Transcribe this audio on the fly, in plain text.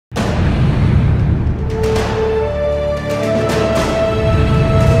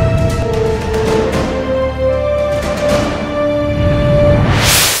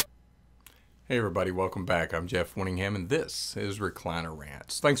Hey everybody, welcome back. I'm Jeff Winningham and this is Recliner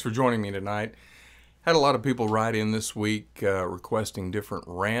Rants. Thanks for joining me tonight. Had a lot of people write in this week requesting different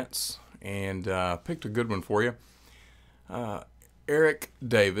rants and picked a good one for you. Eric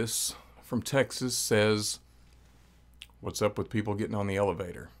Davis from Texas says, what's up with people getting on the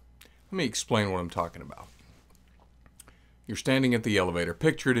elevator? Let me explain what I'm talking about. You're standing at the elevator.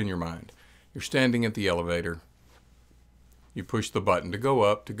 Picture it in your mind. You're standing at the elevator. You push the button to go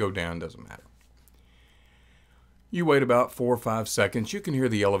up, to go down, doesn't matter. You wait about 4 or 5 seconds. You can hear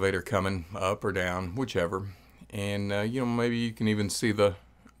the elevator coming up or down, whichever. And, maybe you can even see the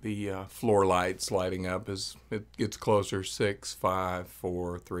floor lights lighting up as it gets closer. 6, 5,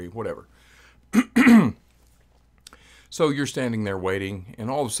 4, 3, whatever. So you're standing there waiting, and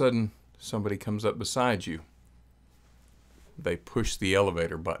all of a sudden, somebody comes up beside you. They push the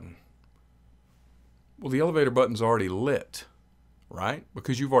elevator button. Well, the elevator button's already lit, right?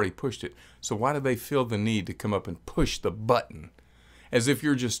 Because you've already pushed it. So why do they feel the need to come up and push the button as if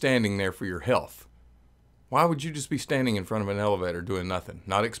you're just standing there for your health? Why would you just be standing in front of an elevator doing nothing,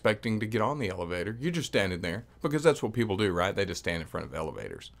 not expecting to get on the elevator? You're just standing there because that's what people do, right? They just stand in front of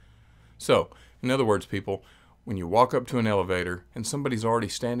elevators. So, in other words, people, when you walk up to an elevator and somebody's already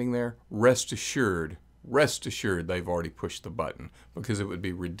standing there, rest assured they've already pushed the button, because it would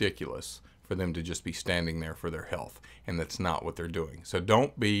be ridiculous for them to just be standing there for their health, and that's not what they're doing. So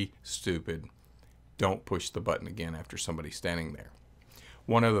don't be stupid. Don't push the button again after somebody's standing there.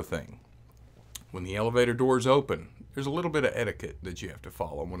 One other thing. When the elevator doors open, there's a little bit of etiquette that you have to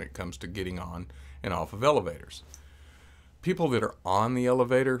follow when it comes to getting on and off of elevators. People that are on the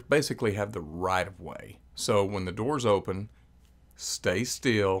elevator basically have the right of way. So when the doors open, stay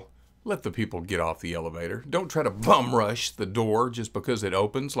still. Let the people get off the elevator. Don't try to bum rush the door just because it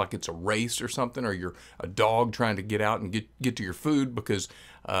opens like it's a race or something, or you're a dog trying to get out and get to your food because,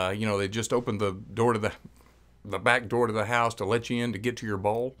 they just opened the door to the back door to the house to let you in to get to your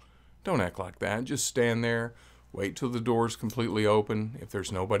bowl. Don't act like that. Just stand there. Wait till the door's completely open. If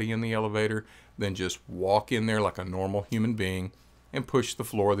there's nobody in the elevator, then just walk in there like a normal human being and push the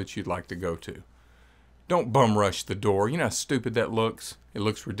floor that you'd like to go to. Don't bum rush the door. You know how stupid that looks? It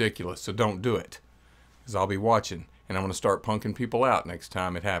looks ridiculous, so don't do it. Because I'll be watching, and I'm going to start punking people out next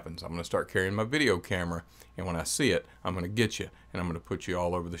time it happens. I'm going to start carrying my video camera, and when I see it, I'm going to get you, and I'm going to put you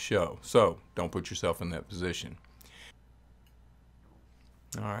all over the show. So, don't put yourself in that position.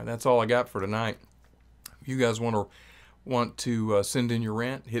 All right, that's all I got for tonight. If you guys want to send in your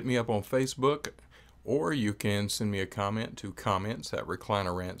rant, hit me up on Facebook, or you can send me a comment to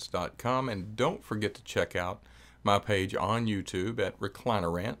comments@reclinerrants.com. And don't forget to check out my page on YouTube at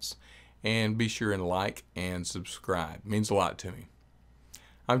Recliner Rants. And be sure and like and subscribe. It means a lot to me.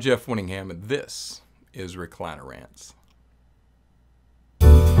 I'm Jeff Winningham, and this is Recliner Rants.